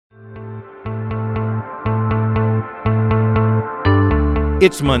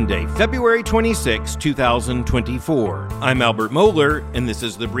It's Monday, February 26, 2024. I'm Albert Mohler, and this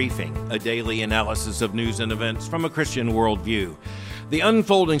is The Briefing, a daily analysis of news and events from a Christian worldview. The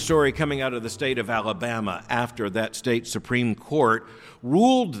unfolding story coming out of the state of Alabama after that state Supreme Court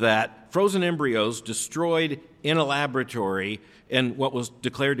ruled that frozen embryos destroyed in a laboratory in what was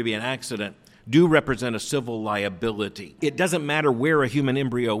declared to be an accident do represent a civil liability. It doesn't matter where a human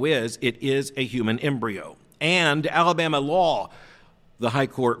embryo is, it is a human embryo. And Alabama law, the High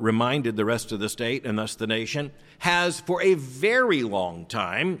Court reminded the rest of the state, and thus the nation, has for a very long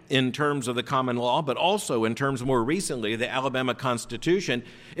time, in terms of the common law, but also in terms more recently, the Alabama Constitution,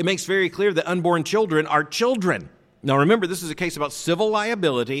 it makes very clear that unborn children are children. Now remember, this is a case about civil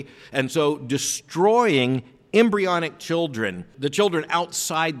liability, and so destroying embryonic children, the children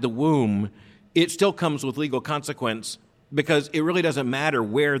outside the womb, it still comes with legal consequence because it really doesn't matter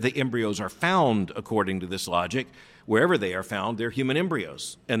where the embryos are found, according to this logic. Wherever they are found, they're human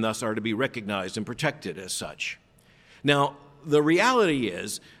embryos and thus are to be recognized and protected as such. Now, the reality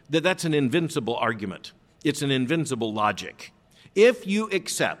is that that's an invincible argument. It's an invincible logic. If you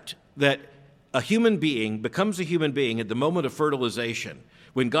accept that a human being becomes a human being at the moment of fertilization,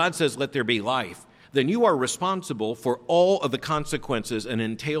 when God says, let there be life, then you are responsible for all of the consequences and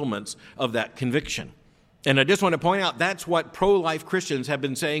entailments of that conviction. And I just want to point out that's what pro-life Christians have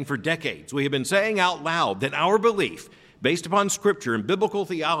been saying for decades. We have been saying out loud that our belief, based upon Scripture and biblical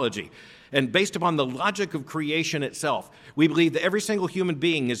theology, and based upon the logic of creation itself, we believe that every single human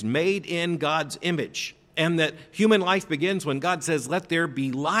being is made in God's image, and that human life begins when God says, let there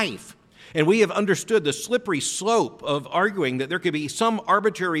be life. And we have understood the slippery slope of arguing that there could be some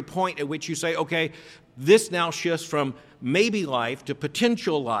arbitrary point at which you say, okay, this now shifts from maybe life to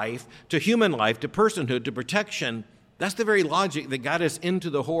potential life to human life to personhood to protection. That's the very logic that got us into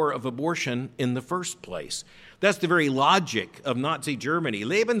the horror of abortion in the first place. That's the very logic of Nazi Germany.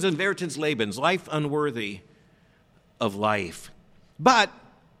 Lebens unwertes Lebens, life unworthy of life. But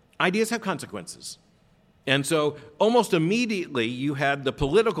ideas have consequences. And so almost immediately you had the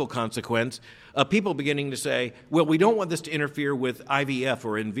political consequence of people beginning to say, well, we don't want this to interfere with IVF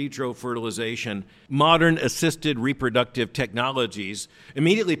or in vitro fertilization, modern assisted reproductive technologies.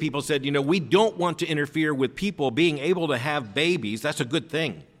 Immediately people said, we don't want to interfere with people being able to have babies. That's a good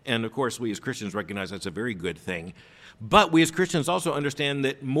thing. And of course, we as Christians recognize that's a very good thing. But we as Christians also understand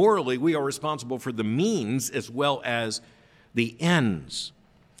that morally we are responsible for the means as well as the ends.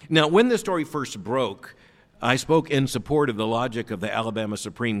 Now, when the story first broke, I spoke in support of the logic of the Alabama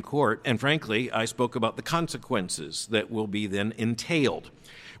Supreme Court, and frankly, I spoke about the consequences that will be then entailed.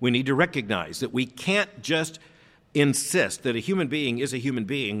 We need to recognize that we can't just insist that a human being is a human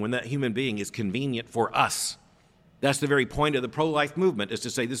being when that human being is convenient for us. That's the very point of the pro-life movement, is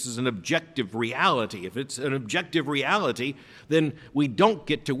to say this is an objective reality. If it's an objective reality, then we don't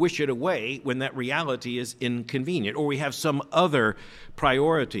get to wish it away when that reality is inconvenient, or we have some other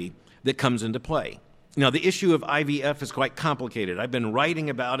priority that comes into play. Now, the issue of IVF is quite complicated. I've been writing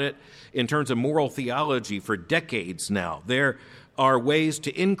about it in terms of moral theology for decades now. There are ways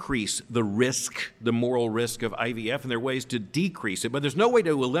to increase the risk, the moral risk of IVF, and there are ways to decrease it, but there's no way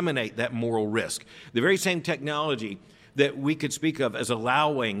to eliminate that moral risk. The very same technology that we could speak of as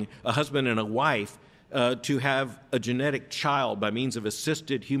allowing a husband and a wife to have a genetic child by means of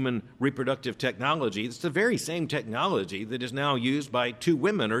assisted human reproductive technology, it's the very same technology that is now used by two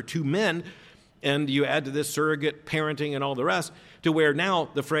women or two men. And you add to this surrogate parenting and all the rest, to where now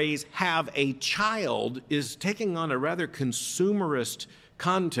the phrase have a child is taking on a rather consumerist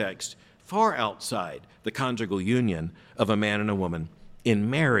context far outside the conjugal union of a man and a woman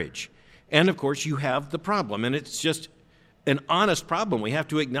in marriage. And of course, you have the problem, and it's just an honest problem we have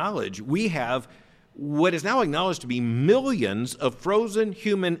to acknowledge. We have what is now acknowledged to be millions of frozen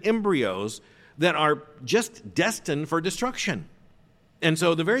human embryos that are just destined for destruction. And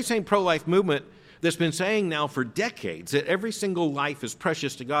so the very same pro-life movement that's been saying now for decades that every single life is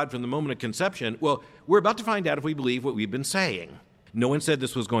precious to God from the moment of conception, well, we're about to find out if we believe what we've been saying. No one said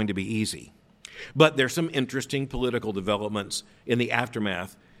this was going to be easy. But there's some interesting political developments in the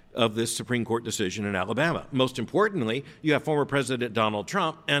aftermath of this Supreme Court decision in Alabama. Most importantly, you have former President Donald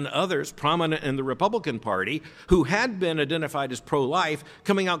Trump and others prominent in the Republican Party who had been identified as pro-life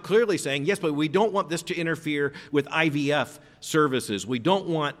coming out clearly saying, yes, but we don't want this to interfere with IVF services. We don't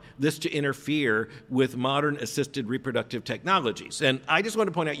want this to interfere with modern assisted reproductive technologies. And I just want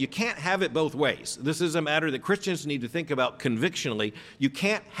to point out, you can't have it both ways. This is a matter that Christians need to think about convictionally. You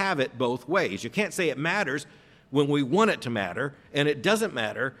can't have it both ways. You can't say it matters when we want it to matter, and it doesn't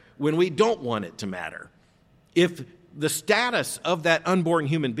matter when we don't want it to matter. If the status of that unborn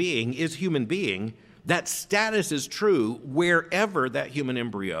human being is human being, That status is true wherever that human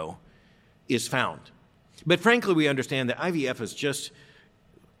embryo is found. But frankly, we understand that IVF is just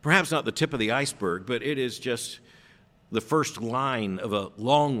perhaps not the tip of the iceberg, but it is just the first line of a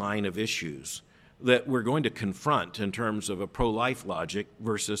long line of issues that we're going to confront in terms of a pro-life logic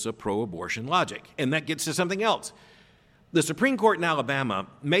versus a pro-abortion logic. And that gets to something else. The Supreme Court in Alabama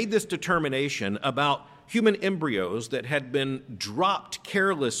made this determination about human embryos that had been dropped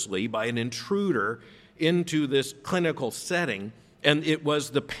carelessly by an intruder into this clinical setting, and it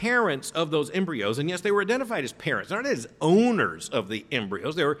was the parents of those embryos, and yes, they were identified as parents, not as owners of the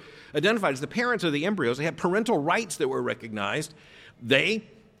embryos. They were identified as the parents of the embryos. They had parental rights that were recognized. They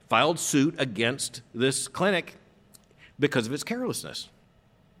filed suit against this clinic because of its carelessness.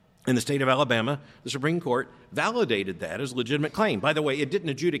 In the state of Alabama, the Supreme Court validated that as a legitimate claim. By the way, it didn't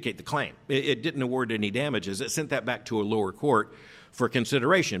adjudicate the claim. It didn't award any damages. It sent that back to a lower court for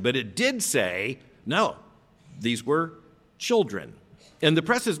consideration. But it did say, no, these were children. And the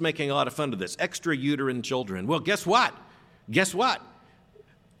press is making a lot of fun of this, extrauterine children. Well, guess what? Guess what?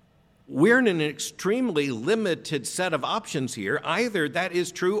 We're in an extremely limited set of options here. Either that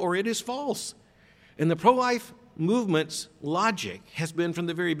is true or it is false. And the pro-life movement's logic has been from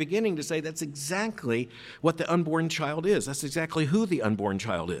the very beginning to say that's exactly what the unborn child is. That's exactly who the unborn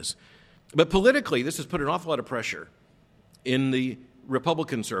child is. But politically, this has put an awful lot of pressure in the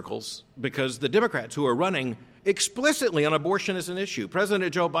Republican circles because the Democrats who are running explicitly on abortion as an issue.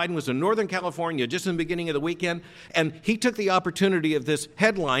 President Joe Biden was in Northern California just in the beginning of the weekend, and he took the opportunity of this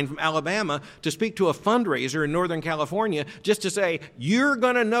headline from Alabama to speak to a fundraiser in Northern California just to say, you're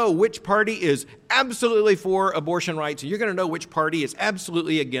going to know which party is absolutely for abortion rights, and you're going to know which party is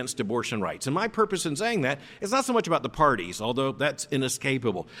absolutely against abortion rights. And my purpose in saying that is not so much about the parties, although that's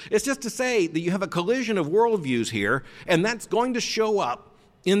inescapable. It's just to say that you have a collision of worldviews here, and that's going to show up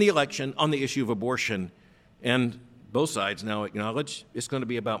in the election on the issue of abortion. And both sides now acknowledge it's going to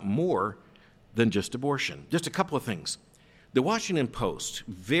be about more than just abortion. Just a couple of things. The Washington Post,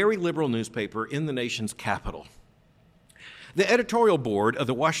 very liberal newspaper in the nation's capital. The editorial board of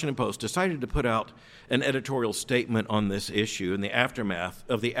the Washington Post decided to put out an editorial statement on this issue in the aftermath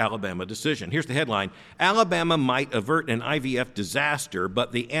of the Alabama decision. Here's the headline: Alabama might avert an IVF disaster,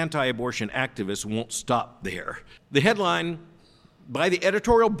 but the anti-abortion activists won't stop there. The headline by the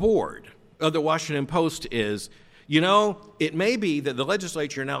editorial board of the Washington Post is, it may be that the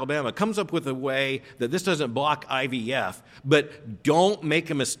legislature in Alabama comes up with a way that this doesn't block IVF, but don't make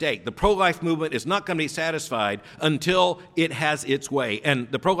a mistake. The pro-life movement is not going to be satisfied until it has its way.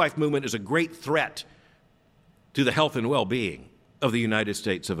 And the pro-life movement is a great threat to the health and well-being of the United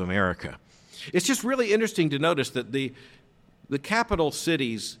States of America. It's just really interesting to notice that the capital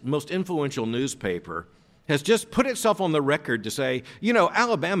city's most influential newspaper has just put itself on the record to say,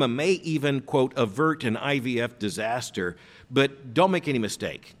 Alabama may even, quote, avert an IVF disaster, but don't make any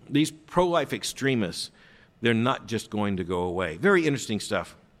mistake. These pro-life extremists, they're not just going to go away. Very interesting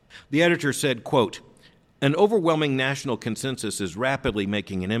stuff. The editor said, quote, an overwhelming national consensus is rapidly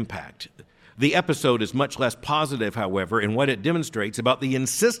making an impact. The episode is much less positive, however, in what it demonstrates about the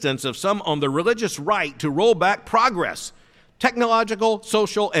insistence of some on the religious right to roll back progress, technological,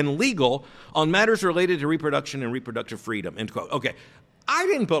 social, and legal, on matters related to reproduction and reproductive freedom, end quote. Okay, I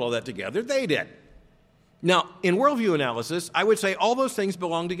didn't put all that together. They did. Now, in worldview analysis, I would say all those things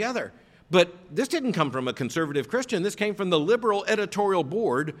belong together. But this didn't come from a conservative Christian. This came from the liberal editorial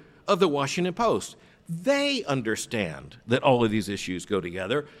board of the Washington Post. They understand that all of these issues go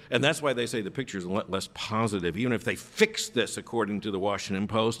together, and that's why they say the picture is a lot less positive, even if they fix this, according to the Washington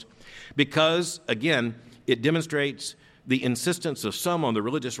Post, because, again, it demonstrates the insistence of some on the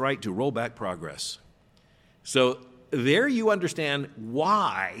religious right to roll back progress. So there you understand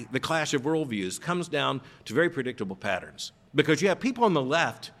why the clash of worldviews comes down to very predictable patterns. Because you have people on the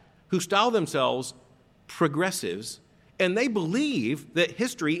left who style themselves progressives, and they believe that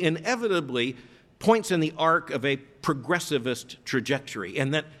history inevitably points in the arc of a progressivist trajectory,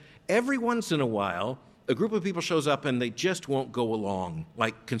 and that every once in a while, a group of people shows up and they just won't go along,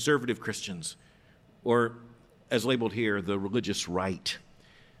 like conservative Christians, or as labeled here, the religious right.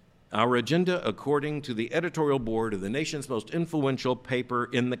 Our agenda, according to the editorial board of the nation's most influential paper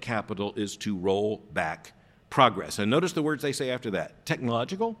in the capital, is to roll back progress. And notice the words they say after that: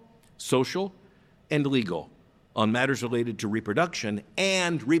 technological, social, and legal, on matters related to reproduction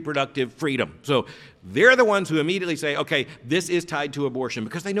and reproductive freedom. So they're the ones who immediately say, okay, this is tied to abortion,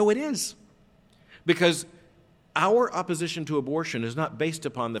 because they know it is. Because our opposition to abortion is not based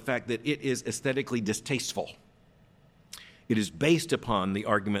upon the fact that it is aesthetically distasteful. It is based upon the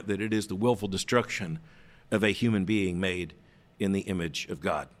argument that it is the willful destruction of a human being made in the image of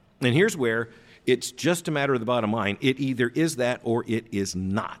God. And here's where It's just a matter of the bottom line. It either is that or it is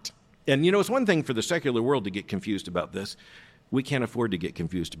not. And, it's one thing for the secular world to get confused about this. We can't afford to get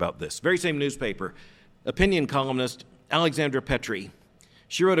confused about this. Very same newspaper, opinion columnist Alexandra Petrie.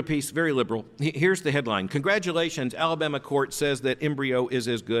 She wrote a piece, very liberal. Here's the headline. Congratulations, Alabama court says that embryo is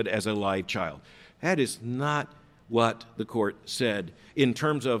as good as a live child. That is not what the court said in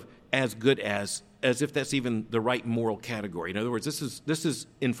terms of as good as if that's even the right moral category. In other words, this is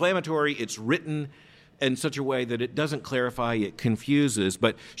inflammatory. It's written in such a way that it doesn't clarify, it confuses,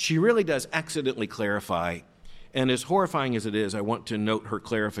 but she really does accidentally clarify. And as horrifying as it is, I want to note her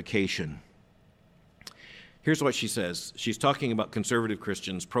clarification. Here's what she says. She's talking about conservative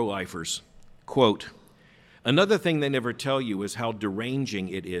Christians, pro-lifers. Quote, another thing they never tell you is how deranging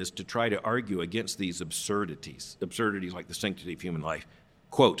it is to try to argue against these absurdities like the sanctity of human life.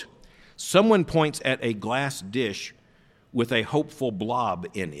 Quote, someone points at a glass dish with a hopeful blob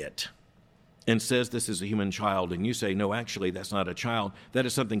in it and says this is a human child, and you say, no, actually, that's not a child. That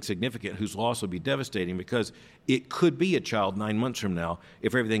is something significant whose loss will be devastating because it could be a child 9 months from now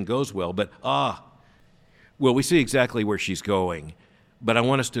if everything goes well. But, well, we see exactly where she's going, but I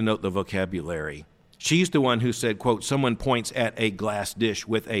want us to note the vocabulary. She's the one who said, quote, someone points at a glass dish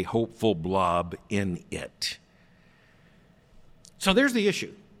with a hopeful blob in it. So there's the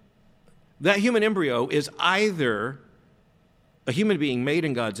issue. That human embryo is either a human being made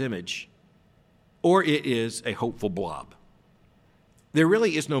in God's image or it is a hopeful blob. There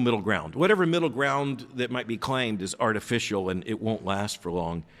really is no middle ground. Whatever middle ground that might be claimed is artificial and it won't last for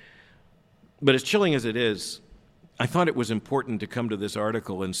long. But as chilling as it is, I thought it was important to come to this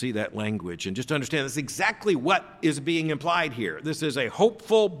article and see that language and just understand that's exactly what is being implied here. This is a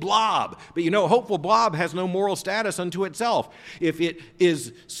hopeful blob. But a hopeful blob has no moral status unto itself. If it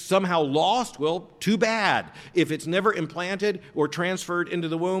is somehow lost, well, too bad. If it's never implanted or transferred into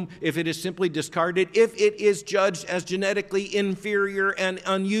the womb, if it is simply discarded, if it is judged as genetically inferior and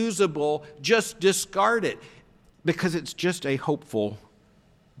unusable, just discard it because it's just a hopeful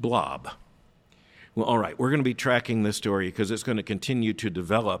blob. Well, all right, we're going to be tracking this story because it's going to continue to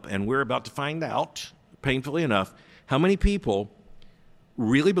develop, and we're about to find out, painfully enough, how many people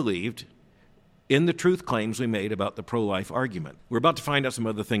really believed in the truth claims we made about the pro-life argument. We're about to find out some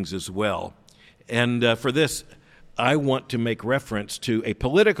other things as well. And for this, I want to make reference to a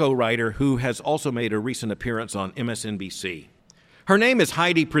Politico writer who has also made a recent appearance on MSNBC. Her name is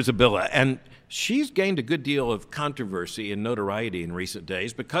Heidi Przybyla, and she's gained a good deal of controversy and notoriety in recent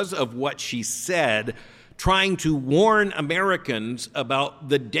days because of what she said, trying to warn Americans about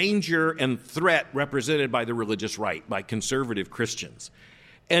the danger and threat represented by the religious right, by conservative Christians.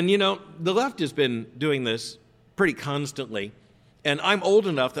 And, the left has been doing this pretty constantly. And I'm old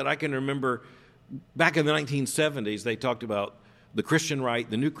enough that I can remember back in the 1970s, they talked about the Christian right,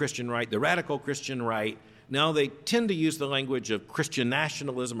 the new Christian right, the radical Christian right. Now they tend to use the language of Christian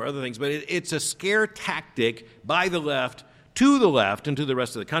nationalism or other things, but it's a scare tactic by the left and to the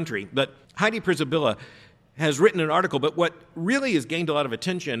rest of the country. But Heidi Przybyla has written an article, but what really has gained a lot of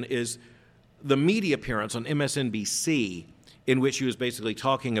attention is the media appearance on MSNBC in which she was basically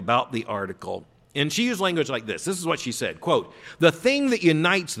talking about the article. And she used language like this. This is what she said, quote, the thing that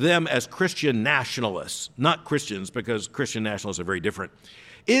unites them as Christian nationalists, not Christians because Christian nationalists are very different,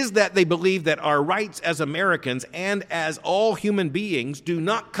 is that they believe that our rights as Americans and as all human beings do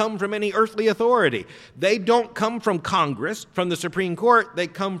not come from any earthly authority. They don't come from Congress, from the Supreme Court. They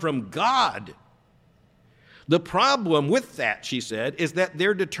come from God. The problem with that, she said, is that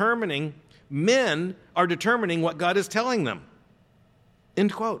men are determining what God is telling them.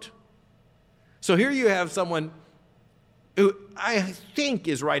 End quote. So here you have someone who I think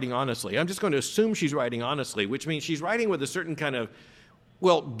is writing honestly. I'm just going to assume she's writing honestly, which means she's writing with a certain kind of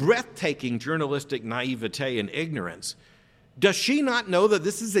breathtaking journalistic naivete and ignorance. Does she not know that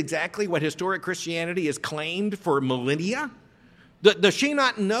this is exactly what historic Christianity has claimed for millennia? Does she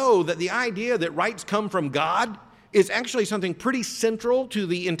not know that the idea that rights come from God is actually something pretty central to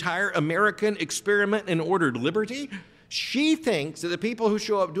the entire American experiment in ordered liberty? She thinks that the people who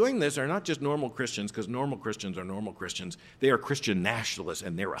show up doing this are not just normal Christians, because normal Christians are normal Christians. They are Christian nationalists,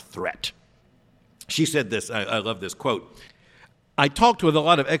 and they're a threat. She said this, I love this quote, I talked with a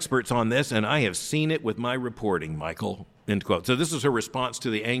lot of experts on this, and I have seen it with my reporting, Michael, end quote. So this is her response to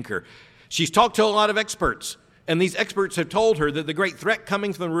the anchor. She's talked to a lot of experts, and these experts have told her that the great threat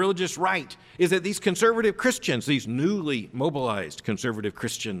coming from the religious right is that these conservative Christians, these newly mobilized conservative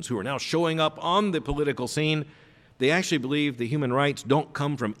Christians who are now showing up on the political scene, they actually believe the human rights don't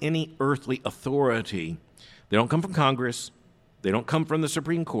come from any earthly authority. They don't come from Congress. They don't come from the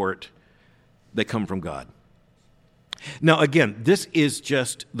Supreme Court. They come from God. Now, again, this is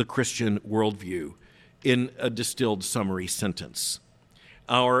just the Christian worldview in a distilled summary sentence.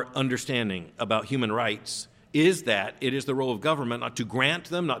 Our understanding about human rights is that it is the role of government not to grant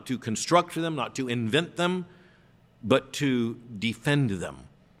them, not to construct them, not to invent them, but to defend them.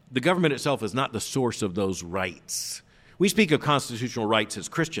 The government itself is not the source of those rights. We speak of constitutional rights as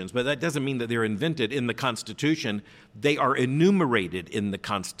Christians, but that doesn't mean that they're invented in the Constitution. They are enumerated in the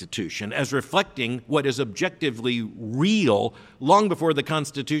Constitution as reflecting what is objectively real long before the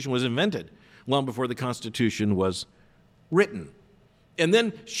Constitution was invented, long before the Constitution was written. And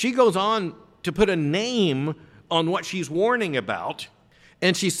then she goes on to put a name on what she's warning about,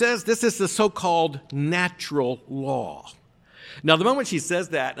 and she says this is the so-called natural law. Now, the moment she says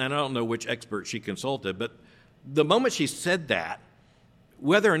that, and I don't know which expert she consulted, but the moment she said that,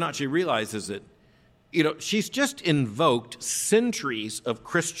 whether or not she realizes it, she's just invoked centuries of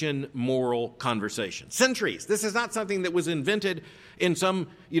Christian moral conversation. Centuries. This is not something that was invented in some,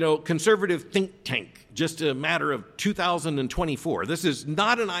 conservative think tank, just a matter of 2024. This is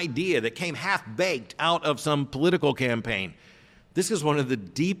not an idea that came half-baked out of some political campaign. This is one of the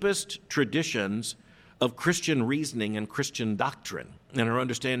deepest traditions of Christian reasoning and Christian doctrine and our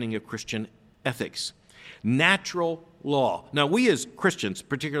understanding of Christian ethics. Natural law. Now, we as Christians,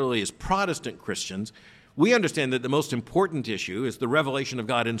 particularly as Protestant Christians, we understand that the most important issue is the revelation of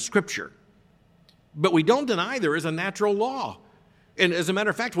God in Scripture. But we don't deny there is a natural law. And as a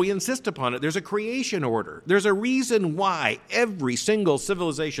matter of fact, we insist upon it. There's a creation order. There's a reason why every single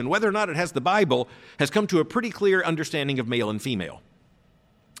civilization, whether or not it has the Bible, has come to a pretty clear understanding of male and female.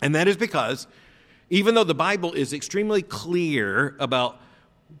 And that is because even though the Bible is extremely clear about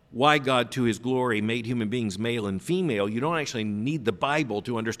why God, to his glory, made human beings male and female, you don't actually need the Bible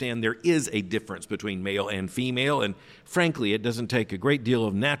to understand there is a difference between male and female. And frankly, it doesn't take a great deal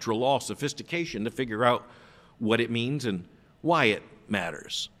of natural law sophistication to figure out what it means and why it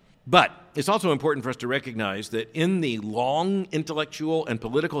matters. But it's also important for us to recognize that in the long intellectual and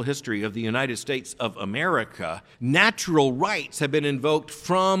political history of the United States of America, natural rights have been invoked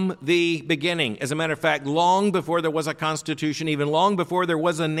from the beginning. As a matter of fact, long before there was a constitution, even long before there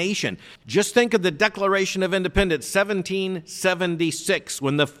was a nation. Just think of the Declaration of Independence, 1776,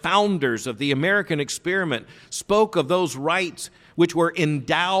 when the founders of the American experiment spoke of those rights which were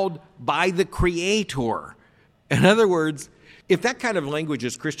endowed by the Creator. In other words, if that kind of language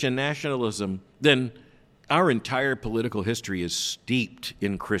is Christian nationalism, then our entire political history is steeped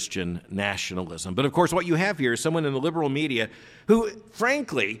in Christian nationalism. But of course, what you have here is someone in the liberal media who,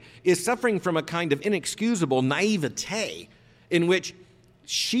 frankly, is suffering from a kind of inexcusable naivete in which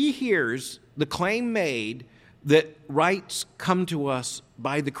she hears the claim made that rights come to us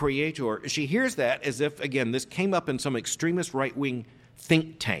by the Creator. She hears that as if, again, this came up in some extremist right-wing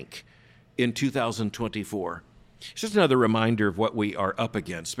think tank in 2024. It's just another reminder of what we are up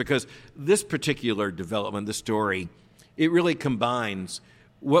against, because this particular development, this story, it really combines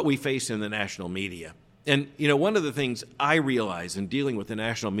what we face in the national media. And, one of the things I realize in dealing with the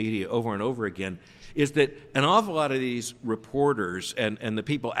national media over and over again is that an awful lot of these reporters and the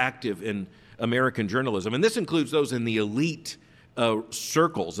people active in American journalism, and this includes those in the elite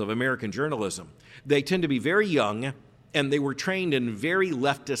circles of American journalism, they tend to be very young, and they were trained in very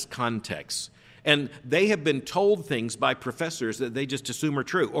leftist contexts. And they have been told things by professors that they just assume are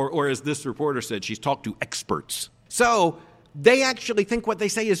true. Or as this reporter said, she's talked to experts. So they actually think what they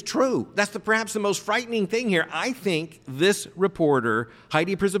say is true. That's perhaps the most frightening thing here. I think this reporter,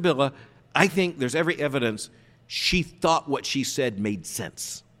 Heidi Przybyla, I think there's every evidence she thought what she said made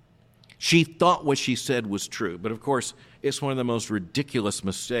sense. She thought what she said was true. But of course, it's one of the most ridiculous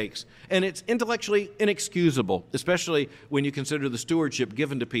mistakes. And it's intellectually inexcusable, especially when you consider the stewardship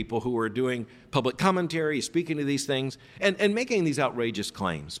given to people who are doing public commentary, speaking to these things, and making these outrageous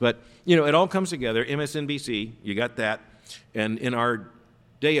claims. But, it all comes together. MSNBC, you got that. And in our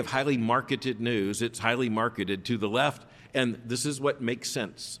day of highly marketed news, it's highly marketed to the left. And this is what makes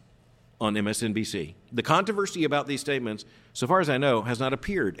sense on MSNBC. The controversy about these statements, so far as I know, has not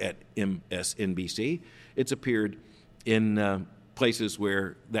appeared at MSNBC. It's appeared in places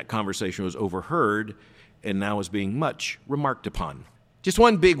where that conversation was overheard and now is being much remarked upon. Just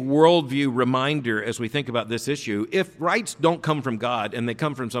one big worldview reminder as we think about this issue. If rights don't come from God and they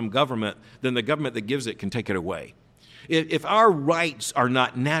come from some government, then the government that gives it can take it away. If our rights are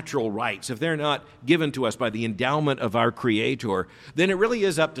not natural rights, if they're not given to us by the endowment of our Creator, then it really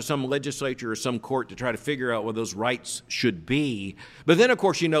is up to some legislature or some court to try to figure out what those rights should be. But then, of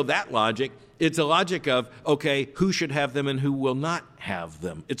course, that logic. It's a logic of, okay, who should have them and who will not have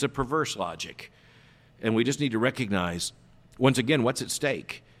them. It's a perverse logic. And we just need to recognize, once again, what's at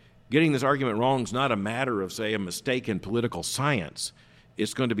stake. Getting this argument wrong is not a matter of, say, a mistake in political science.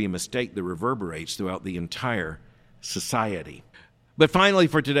 It's going to be a mistake that reverberates throughout the entire society. But finally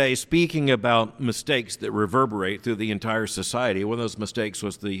for today, speaking about mistakes that reverberate through the entire society, one of those mistakes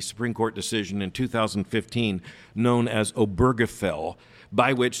was the Supreme Court decision in 2015 known as Obergefell,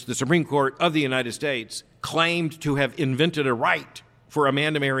 by which the Supreme Court of the United States claimed to have invented a right for a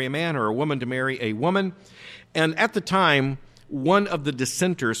man to marry a man or a woman to marry a woman. And at the time, one of the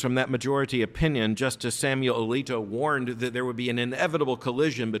dissenters from that majority opinion, Justice Samuel Alito, warned that there would be an inevitable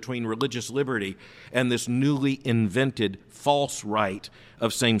collision between religious liberty and this newly invented false right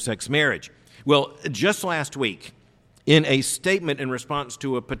of same-sex marriage. Well, just last week, in a statement in response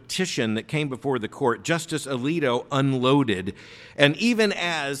to a petition that came before the court, Justice Alito unloaded, and even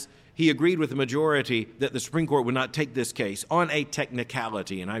as he agreed with the majority that the Supreme Court would not take this case on a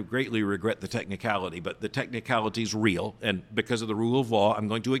technicality, and I greatly regret the technicality, but the technicality is real, and because of the rule of law, I'm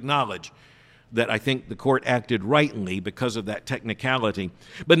going to acknowledge that I think the court acted rightly because of that technicality.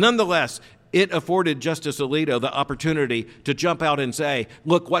 But nonetheless, it afforded Justice Alito the opportunity to jump out and say,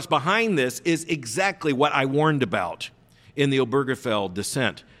 look, what's behind this is exactly what I warned about in the Obergefell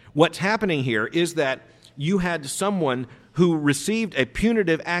dissent. What's happening here is that you had someone who received a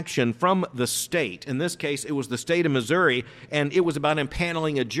punitive action from the state. In this case, it was the state of Missouri, and it was about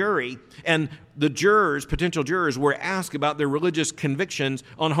impaneling a jury. And the jurors, potential jurors, were asked about their religious convictions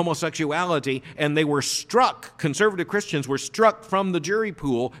on homosexuality, and they were struck. Conservative Christians were struck from the jury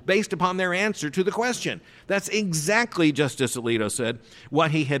pool based upon their answer to the question. That's exactly, Justice Alito said,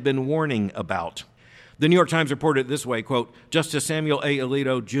 what he had been warning about. The New York Times reported it this way, quote, Justice Samuel A.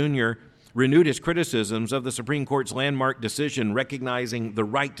 Alito, Jr., renewed his criticisms of the Supreme Court's landmark decision recognizing the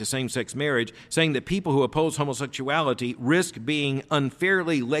right to same-sex marriage, saying that people who oppose homosexuality risk being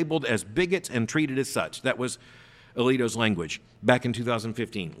unfairly labeled as bigots and treated as such. That was Alito's language back in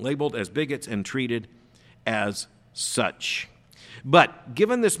 2015, labeled as bigots and treated as such. But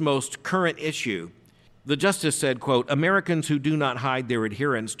given this most current issue, the justice said, quote, Americans who do not hide their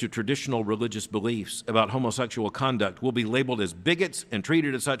adherence to traditional religious beliefs about homosexual conduct will be labeled as bigots and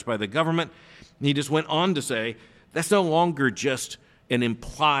treated as such by the government. And he just went on to say, that's no longer just an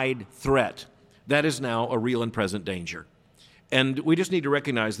implied threat. That is now a real and present danger. And we just need to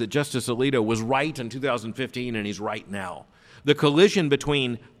recognize that Justice Alito was right in 2015 and he's right now. The collision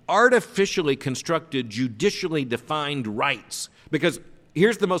between artificially constructed, judicially defined rights, because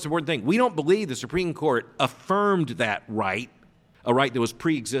here's the most important thing. We don't believe the Supreme Court affirmed that right, a right that was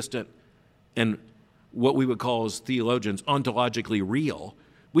pre-existent and what we would call as theologians ontologically real.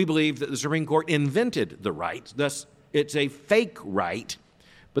 We believe that the Supreme Court invented the right. Thus, it's a fake right.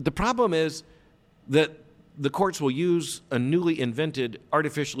 But the problem is that the courts will use a newly invented,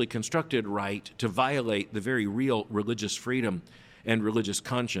 artificially constructed right to violate the very real religious freedom and religious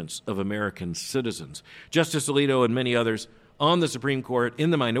conscience of American citizens. Justice Alito and many others on the Supreme Court,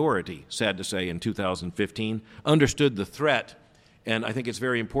 in the minority, sad to say, in 2015, understood the threat. And I think it's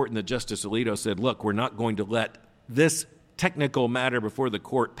very important that Justice Alito said, look, we're not going to let this technical matter before the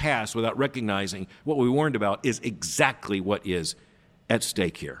court pass without recognizing what we warned about is exactly what is at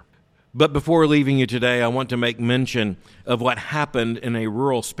stake here. But before leaving you today, I want to make mention of what happened in a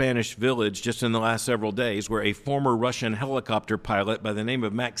rural Spanish village just in the last several days, where a former Russian helicopter pilot by the name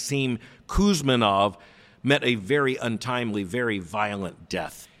of Maxim Kuzminov met a very untimely, very violent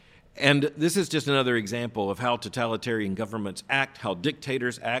death. And this is just another example of how totalitarian governments act, how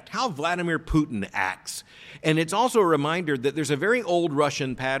dictators act, how Vladimir Putin acts. And it's also a reminder that there's a very old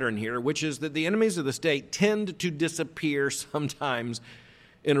Russian pattern here, which is that the enemies of the state tend to disappear sometimes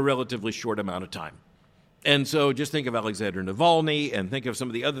in a relatively short amount of time. And so just think of Alexander Navalny and think of some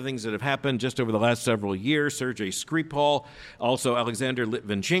of the other things that have happened just over the last several years, Sergei Skripal, also Alexander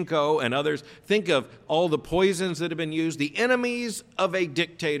Litvinchenko and others. Think of all the poisons that have been used. The enemies of a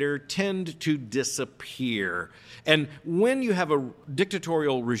dictator tend to disappear. And when you have a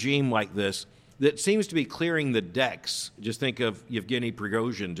dictatorial regime like this that seems to be clearing the decks, just think of Yevgeny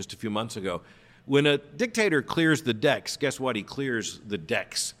Prigozhin just a few months ago. When a dictator clears the decks, guess what? He clears the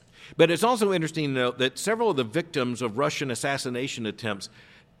decks. But it's also interesting to note that several of the victims of Russian assassination attempts,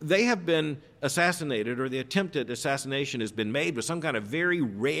 they have been assassinated, or the attempted assassination has been made with some kind of very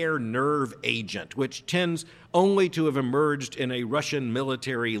rare nerve agent, which tends only to have emerged in a Russian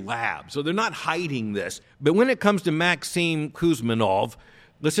military lab. So they're not hiding this. But when it comes to Maxim Kuzminov,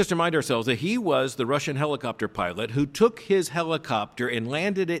 let's just remind ourselves that he was the Russian helicopter pilot who took his helicopter and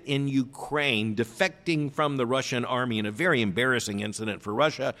landed it in Ukraine, defecting from the Russian army in a very embarrassing incident for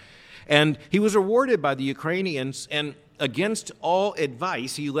Russia. And he was rewarded by the Ukrainians, and against all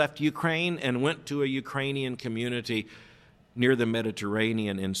advice, he left Ukraine and went to a Ukrainian community near the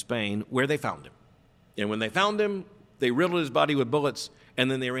Mediterranean in Spain, where they found him. And when they found him, they riddled his body with bullets, and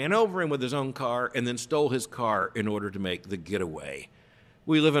then they ran over him with his own car and then stole his car in order to make the getaway.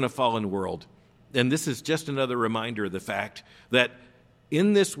 We live in a fallen world, and this is just another reminder of the fact that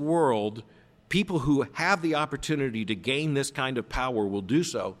in this world, people who have the opportunity to gain this kind of power will do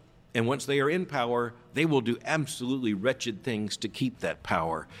so, and once they are in power, they will do absolutely wretched things to keep that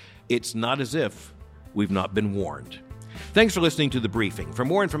power. It's not as if we've not been warned. Thanks for listening to The Briefing. For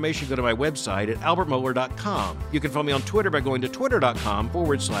more information, go to my website at albertmohler.com. You can follow me on Twitter by going to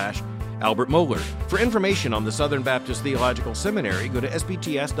twitter.com/Albert Mohler. For information on the Southern Baptist Theological Seminary, go to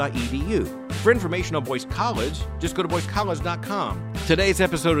sbts.edu. For information on Boyce College, just go to boycecollege.com. Today's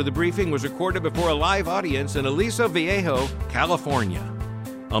episode of The Briefing was recorded before a live audience in Aliso Viejo, California.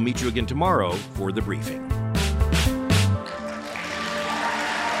 I'll meet you again tomorrow for The Briefing.